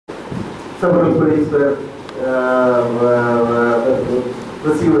several police were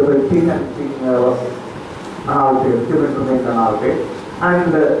received by king, and king was unaltered, children remained unaltered.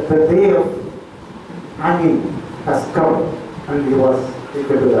 And the day of hanging has come, and he was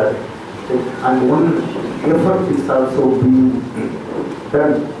taken to that. And one effort is also being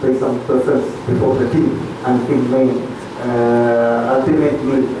done by some persons before the king, and king may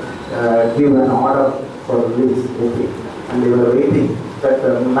ultimately give an order for release. Okay. And they were waiting that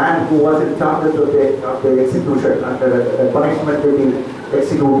the man who was in charge of the execution and the punishment to be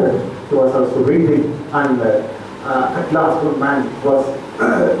executed, he was also waiting, and at last one man was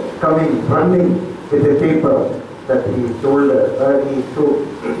coming, running with a paper that he told,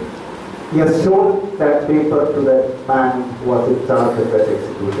 he has shown that paper to the man who was in charge of that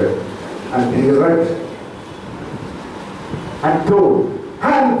execution, and he read and told,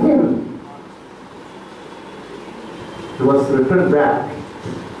 "Hang him." It was written back.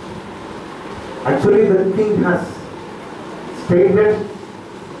 Actually, the king has stated,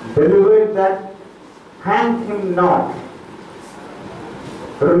 delivered that, "Hang him not,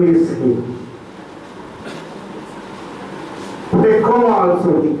 release him." Put a comma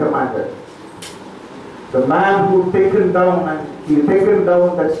also, he commanded. The man who taken down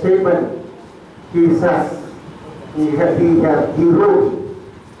that statement, he says, he wrote,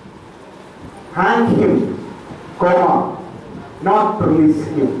 "Hang him, comma, not release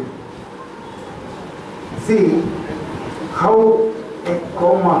him." See how a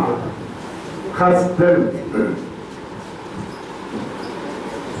comma has done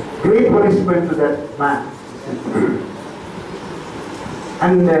great punishment to that man.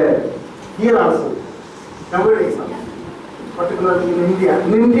 And here also, nowadays, particularly in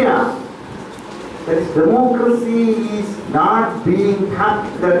India, that is, democracy is not being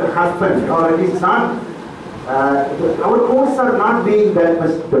happened, or it is not. Our courts are not being that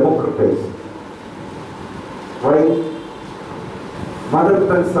much democratized. Why? Mother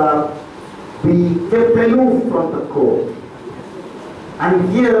tongues are being kept aloof from the court. And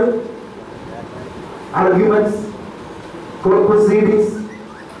here, arguments, court proceedings,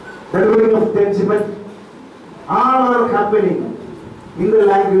 delivering of judgment, all are happening in the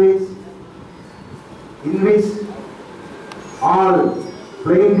language in which all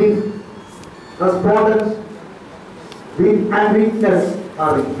plaintiff, respondent, and witness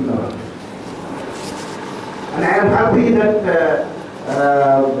are ignorant. And I am happy that a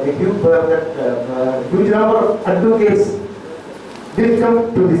huge number of advocates did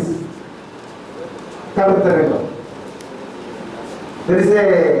come to this Kavatharanga. There is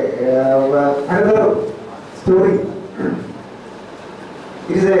another story.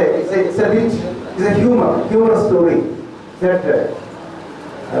 It's a humorous story that.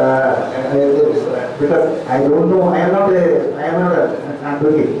 Because I don't know, I am not an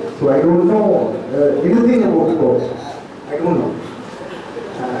advocate, so I don't know anything about court. I don't know.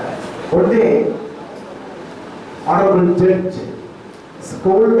 One day, honorable judge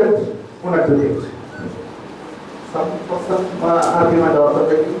scolded one advocate. Some argument or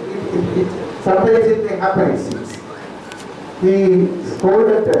something. Sometimes it happens. He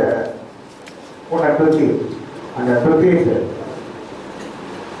scolded one advocate, and advocate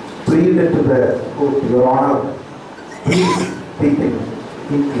pleaded to the court, "Your Honor, please speak in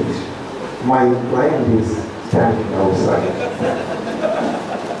English. My client is standing outside."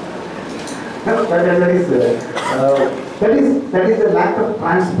 That is a lack of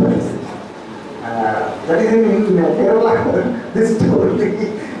transparency. That is in Kerala. This story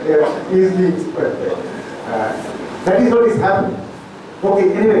is being spread. That is what is happening. Okay,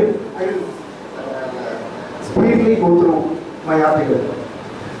 anyway, I will speedily go through my article.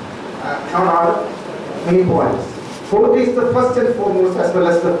 On our main points. Court is the first and foremost, as well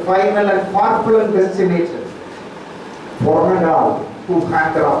as the final and far-flung destination for and all who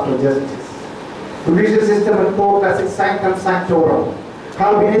hanker after justice. Judicial system and court as its sanctum sanctorum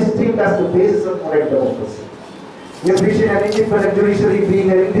have been esteemed as the basis of modern democracy. Efficient and independent judiciary being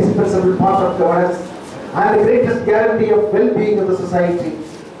an indispensable part of governance and the greatest guarantee of well-being of the society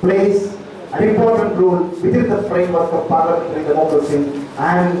plays an important role within the framework of parliamentary democracy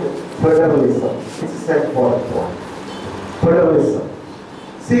and federalism. This is an important point. Federalism.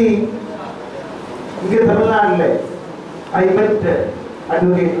 See, in Tamil Nadu, I met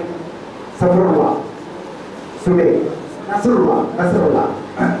Advocate Safarullah today. Nasrullah.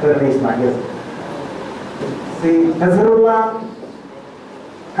 Her name is not here. See, Nasrullah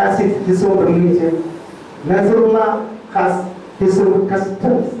has his own religion. Nasrullah has his own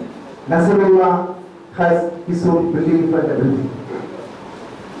customs. Nasrullah has his own belief and everything.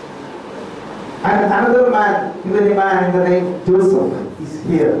 And another man, even a man in the name Joseph, is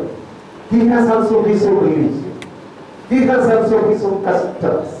here. He has also his own religion. He has also his own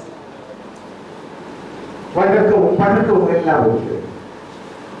customs. Vadakavum, Padakavum ellam undu.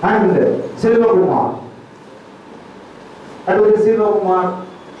 And Selvakumar, Advocate Selvakumar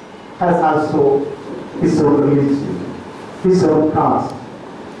has also his own religion, his own caste,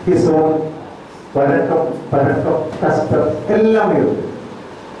 his own Padakam, custom, ellam undu.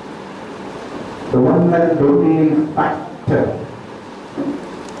 The one and only factor,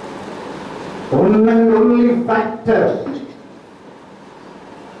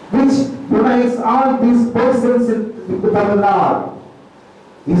 which unites all these persons in the Tamil Nadu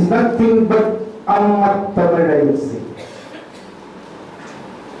is nothing but Amma Tamil, I will say.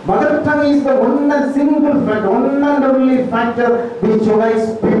 Mother tongue is the one and single factor, one and only factor which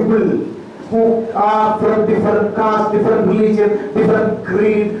unites people who are from different caste, different religion, different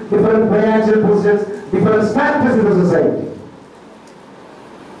creed, different financial positions, different status in the society.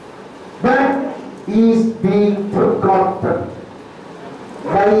 That is being forgotten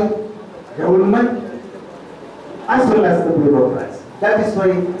by government as well as the bureaucrats. That is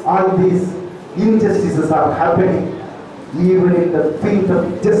why all these injustices are happening even in the field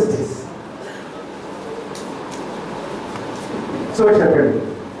of justice. Social credit.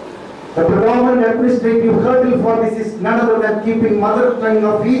 The predominant administrative hurdle for this is none other than keeping mother tongue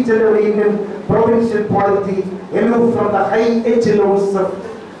of each and every Indian provincial polity aloof from the high echelons of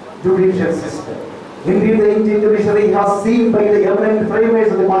judicial system. Indeed, the Indian judiciary has seen by the eminent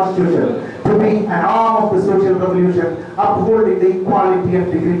framers of the Constitution to be an arm of the social revolution, upholding the equality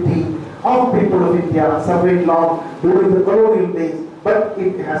and dignity of people of India, surveyed long during the colonial days, but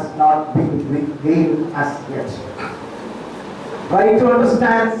it has not been regained as yet. Right to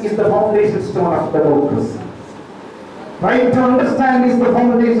understand is the foundation stone of democracy. Right to understand is the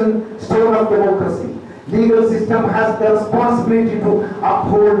foundation stone of democracy. Legal system has the responsibility to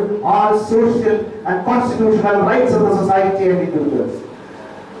uphold all social and constitutional rights of the society and individuals.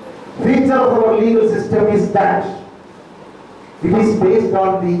 Feature of our legal system is that it is based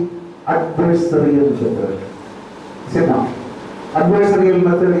on the adversarial method. See now, adversarial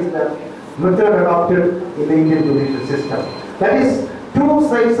method is the method adopted in the Indian judicial system. That is, two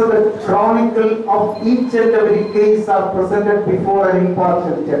sides of the chronicle of each and every case are presented before an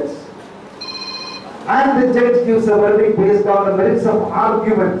impartial judge. And the judge gives a verdict based on the merits of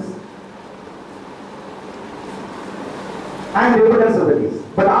arguments and evidence of the case.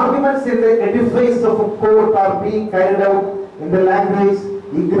 But arguments in the edifice of a court are being carried out in the language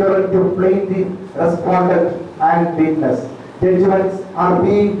ignorant to plaintiff, respondent and witness. Judgments are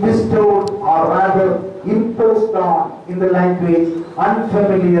being bestowed or rather imposed on in the language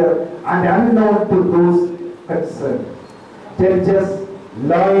unfamiliar and unknown to those concerned. Judges,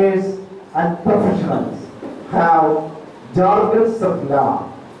 lawyers and professionals have jargons of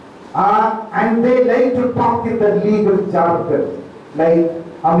law and they like to talk in the legal jargon like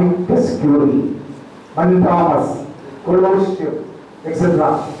amicus curiae, mandamus, colloquium,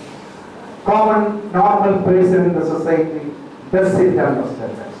 etc. Common normal person in the society does it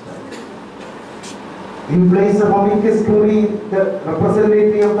understand that. In place of amicus curiae, the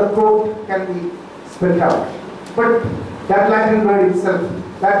representative of the court can be spelled out. But that Latin word itself,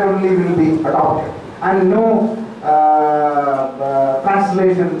 that only will be adopted. And no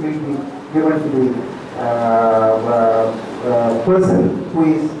translation will be given to the person who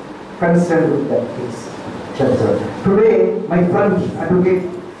is concerned with that case. That's all. Today, my friend, Advocate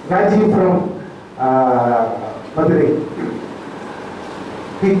Rajiv from Madurai,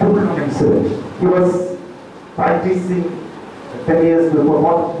 he took an incident. He was practicing 10 years before,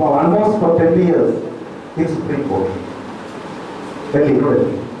 almost for 10 years in Supreme Court. Delhi.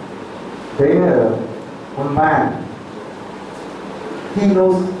 There, one man, he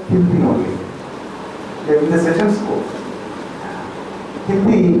knows Hindi only. In the sessions court.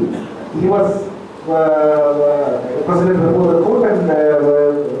 Hindi, he was president before the court and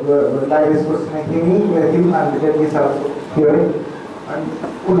the lawyers questioning him and the judges are hearing. And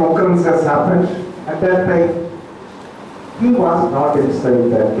one occurrence has happened. At that time, he was not inside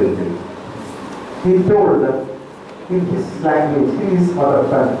that building. He told that in his language, in his mother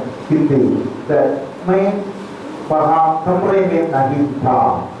tongue, Hindi, that मैं वहाँ कमरे में नहीं था,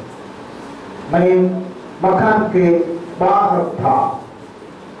 मैं मकान के बाहर था.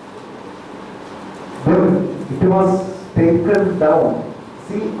 Then it was taken down.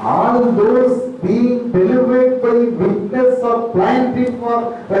 See, all those being delivered by witness or plaintiff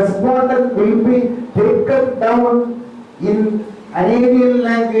or respondent will be taken down in an alien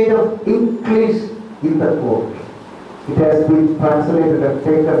language of English in the court. It has been translated and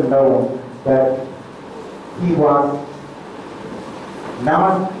taken down that he was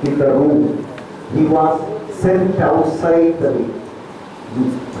not in the room. He was sent outside the room.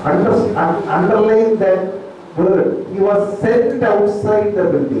 Underline that word. He was sent outside the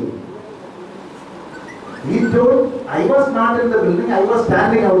building. He told, I was not in the building, I was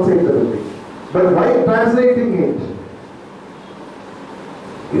standing outside the building. But while translating it,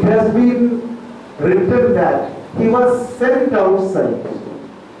 it has been written that he was sent outside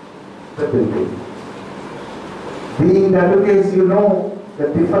the building. Being advocates, you know the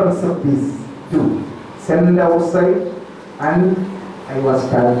difference of these two. Sent outside and I was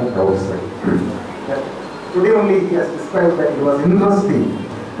standing outside. Today only he has described that it was interesting.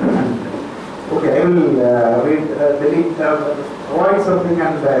 Okay, I will avoid something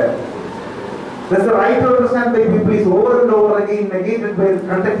and thus the right to understand by people is over and over again negated by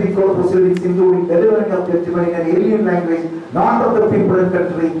conducting court proceedings, including delivering of judgment in an alien language, not of the people and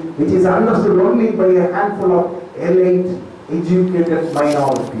country, which is understood only by a handful of elite, educated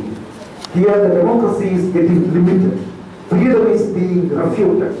minority. Here the democracy is getting limited. Freedom is being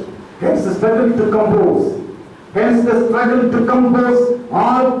refuted. Hence the struggle to compose. Hence the struggle to compose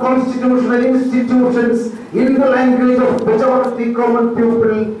all constitutional institutions in the language of majority common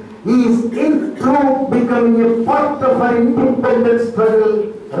people is in truth becoming a part of our independent struggle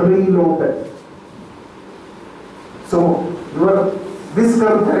reloaded. So, this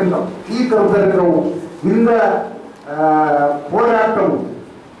Karutharangam, E Karutharangam, in the Poratam,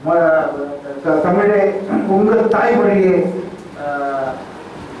 Tamile, Ungal Thai Moriye,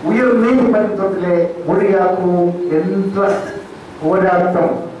 உயர் நீதிமன்றத்திலே மொழியாக்கும் என்ற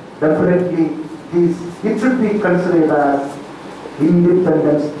போராட்டம் definitely it should be considered as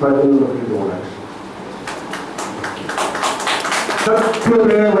independent struggle of the world.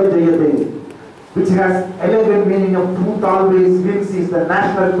 Satyameva Jayate, which has elegant meaning of truth always wins, is the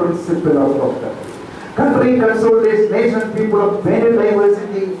national principle of doctrine. Country consolidates nation people of many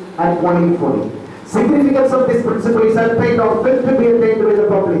diversity and one equality. Significance of this principle is attained or felt to be attained by the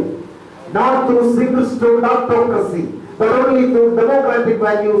public, not through single-stone autocracy, but only through democratic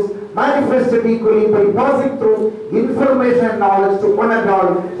values manifested equally by passing through information and knowledge to one and all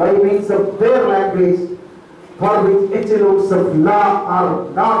by means of their language, for which echelons of law are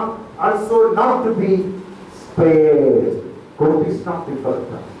not also not to be spared. Court is not different.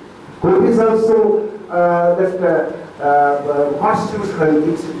 Court is also constitutional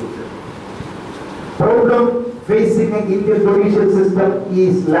institution. Problem facing an Indian judicial system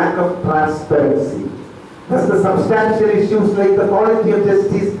is lack of transparency. Thus, the substantial issues like the quality of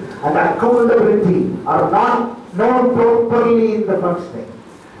justice and accountability are not known properly in the functioning.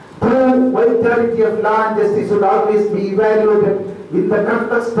 True vitality of law and justice should always be evaluated in the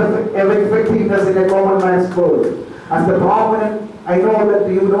context of effectiveness in a common man's world. As the prominent, I know that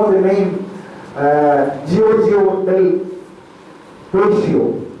you know the name Giorgio del Torchio.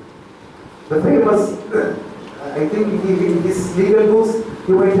 The famous, I think in his legal books,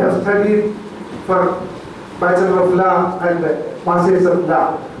 you might have studied for Bachelor of Law and Masters of Law.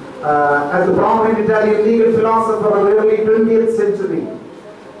 As the prominent Italian legal philosopher of the early 20th century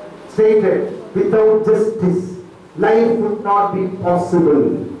stated, without justice, life would not be possible.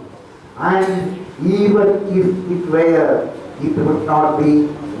 And even if it were, it would not be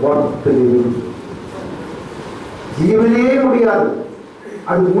worth living. जीवने मुड़ियाद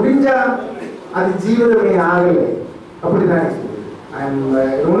அது முடிஞ்சா அது ஜீவிதமே ஆகலை அப்படிதான்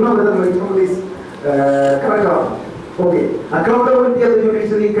ஒன்றும் correct. Okay, accountability of the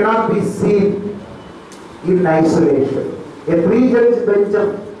judiciary cannot be seen in isolation. A three-judge bench of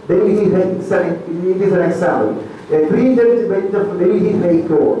Delhi, it is an example. A three-judge bench of Delhi High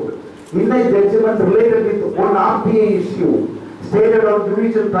Court, in a judgment related with one RPA issue, stated on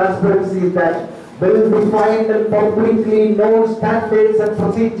judicial transparency that well-defined and publicly known standards and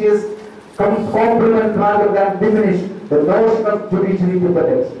procedures complement rather than diminish the notion of judicial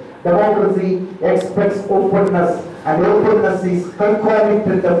independence. Democracy expects openness, and openness is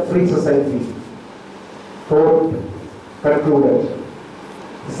concomitant of free society. Court concluded,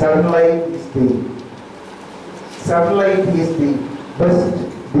 sunlight is the best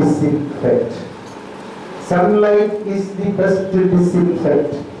disinfect. Sunlight is the best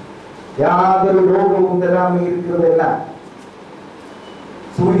disinfect. யாதொரு ரோகமும் தராமல் இருக்கிறது என்ன?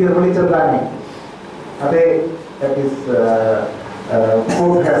 சூரிய வெளிச்சம் தானே. அதே that is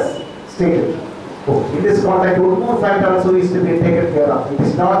court has stated. In this context, one more fact also is to be taken care of. It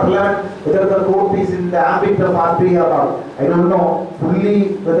is not relevant whether the court is in the ambit of RPA or not. I don't know fully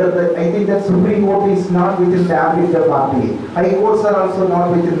whether I think that Supreme Court is not within the ambit of RPA. High courts are also not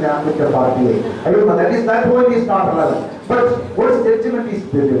within the ambit of RPA. I don't know. That point is not relevant. But what judgment is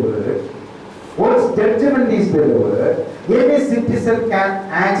delivered Once judgment is delivered, any citizen can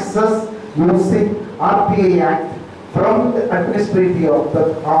access using RPA Act from the administrative of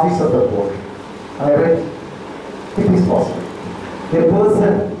the office of the court. Am I right? It is possible. A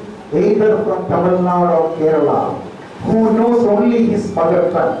person either from Tamil Nadu or Kerala who knows only his mother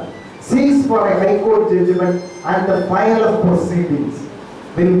tongue seeks for a high court judgment and the file of proceedings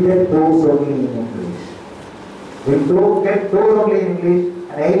will get those only in English. Will get those only in English,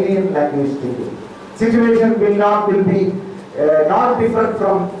 an alien language to do. Situation will be not different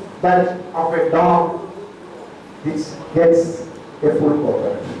from that of a dog which gets a full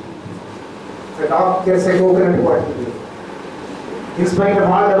coconut. If a dog gets a coconut, what to do? In spite of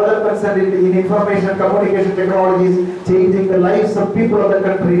all developments and in information communication technologies changing the lives of people of the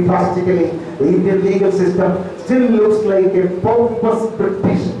country drastically, the Indian legal system still looks like a pompous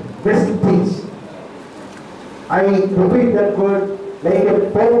British vestige. I repeat that word, like a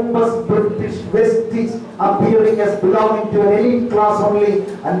pompous British vestige appearing as belonging to an elite class only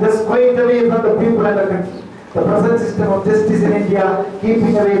and thus quite away from the people and the country. The present system of justice in India,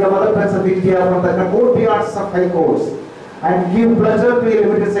 keeping away the mother tongues of India from the courtyards of high courts and give pleasure to a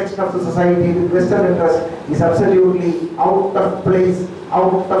limited section of the society with Western interest, is absolutely out of place,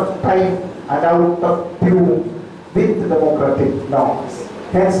 out of time, and out of tune with democratic norms.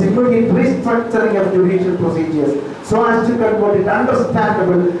 Hence, immediate restructuring of judicial procedures so as to convert it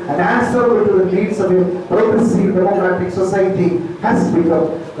understandable and answerable to the needs of a progressive democratic society has become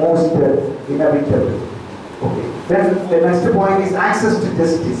most inevitable. Okay. Then the next point is access to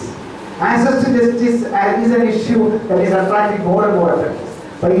justice. Access to justice is an issue that is attracting more and more attention.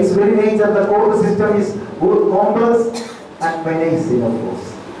 By its very nature, the court system is both complex and menacing, of course.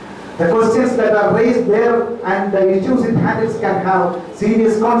 The questions that are raised there and the issues it handles can have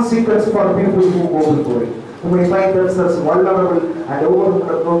serious consequences for people who go before it, who may find themselves vulnerable and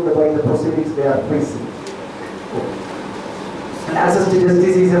overwhelmed by the proceedings they are facing. And access to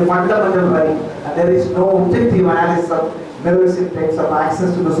justice is a fundamental right, and there is no objective analysis of merits in terms of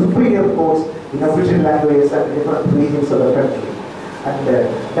access to the superior courts in official languages and different regions of the country. And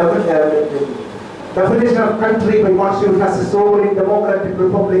definition of country by Constitution as a sovereign democratic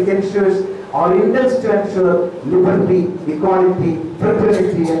republic ensures or intends to ensure liberty, equality,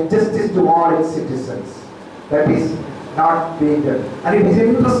 fraternity, and justice to all its citizens. That is not being done. And it is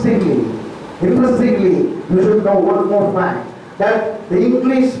interestingly, you should know one more fact, that the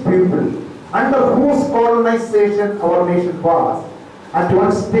English people, under whose colonization our nation was, at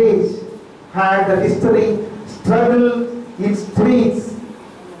one stage had the history struggles in streets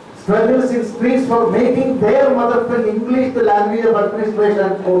for making their mother tongue English the language of administration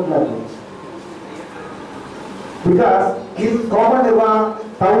and court language. Because in Common Era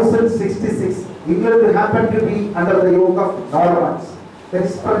 1066, England happened to be under the yoke of Normans. That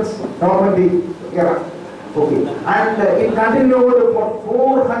is French Normandy era. Okay. And it continued for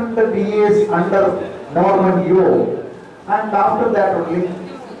 400 years under Norman yoke. And after that only,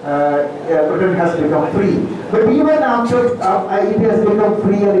 Britain has become free. But even after it has become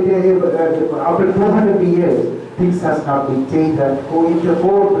free, and after 200 years, things has not been changed. And in the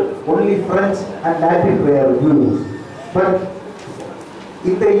court, only French and Latin were used. But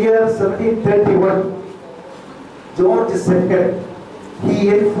in the year 1731, George II, he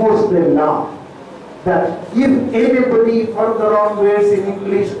enforced the law that if anybody further onwards in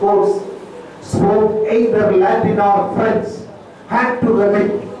English courts spoke either Latin or French, had to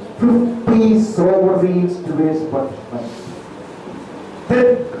remit 50 sovereigns to his punishment.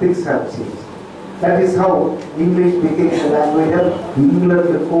 Then things have changed. That is how English became the language of England,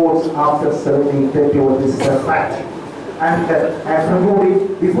 the courts after 1731. This is a fact. And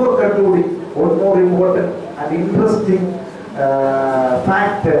before concluding, one more important and interesting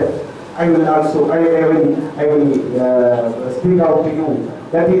fact I will speak out to you.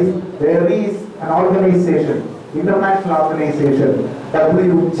 That is, there is an organization, international organization,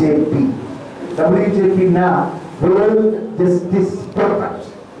 WJP. WJP now, World Justice Protect.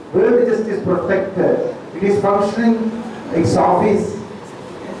 World Justice Protect. It is functioning, its office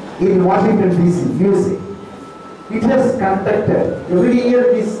in Washington DC, USA. It has conducted, every year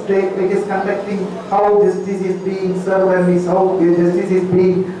it is conducting how justice is being served and how justice is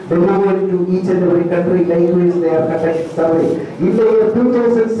being delivered to each and every country. Likewise, they are conducting survey. In the year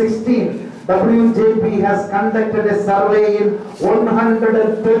 2016, WJP has conducted a survey in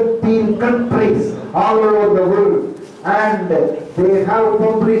 113 countries all over the world, and they have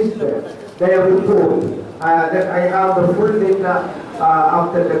published their report. That I have the full data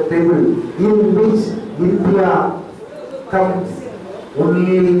after the table, in which India comes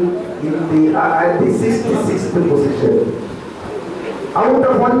only in the 66th position. Out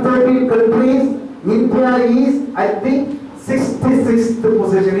of 113 countries, India is at the 66th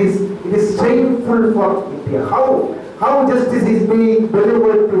position. It is shameful for India. How justice is being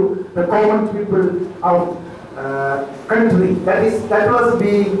delivered to the common people of country. That was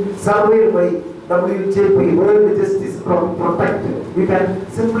being surveyed by WJP, World Justice Protected. You can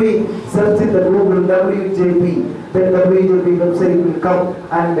simply search in the Google WJP, then WJP website will come,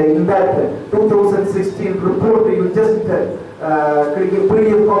 and in that 2016 report you just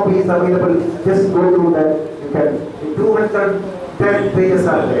PDF copy is available. Just go through that. You can 210 pages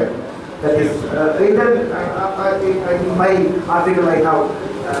are there. That is in my article I have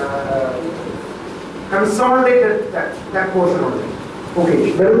consolidated that portion only.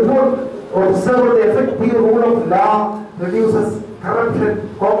 Okay, the report observed the effective rule of law, reduces corruption,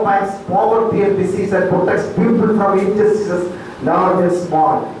 combats poverty and disease, and protects people from injustices, large and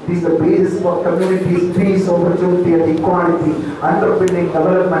small. It is the basis for communities, peace, opportunity, and equality, underpinning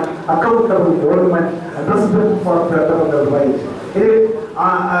development, accountable government, and respect for fundamental rights.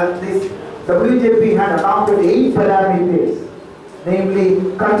 This WJP had adopted 8 parameters,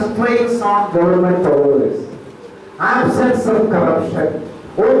 namely constraints on government powers, absence of corruption,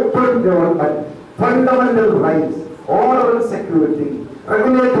 open government, fundamental rights, order and security,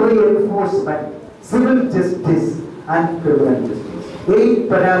 regulatory enforcement, civil justice, and criminal justice. 8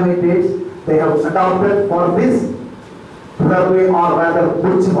 parameters they have adopted for this survey, or rather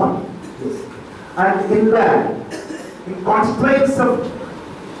which one. Yes. And in that, in constraints of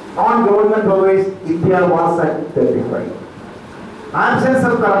on government powers, India was at 35. Absence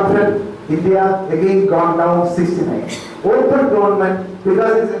of corruption, India again gone down 69. Open government,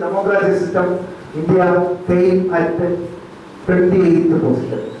 because it's a democratic system, India came at 28th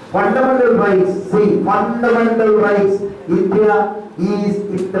position. Fundamental rights, see, fundamental rights, India is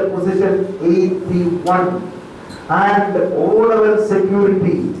in the position 81. And overall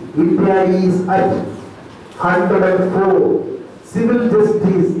security, India is at 104. Civil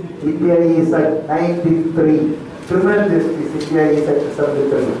justice, India is at 93. Criminal justice, India is at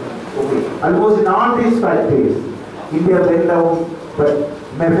 73. Okay. Almost in all these factors, India went down, but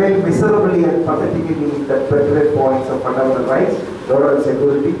failed miserably and pathetically in the pertinent points of fundamental rights, order and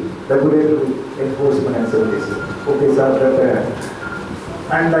security, regulatory enforcement, and civil justice. Okay, sir,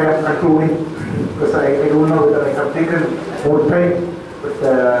 and I am concluding because I don't know whether I have taken more time. But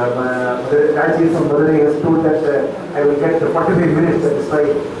Rajiv from Madurai has told that I will get the 45 minutes. That is why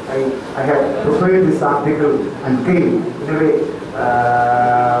I have prepared this article and came. Anyway,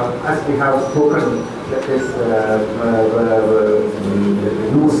 as we have spoken, that is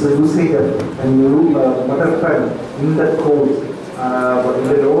usage and mother tongue in the course, in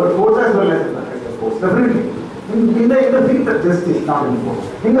the lower course as well as in the higher course. Definitely. In the field of justice, not in course.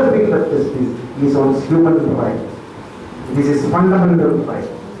 In the field of justice is on human rights. This is fundamental right.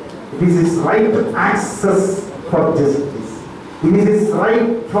 This is right to access for justice. It is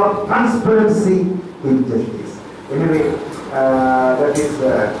right for transparency in justice. Anyway, that is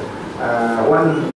one.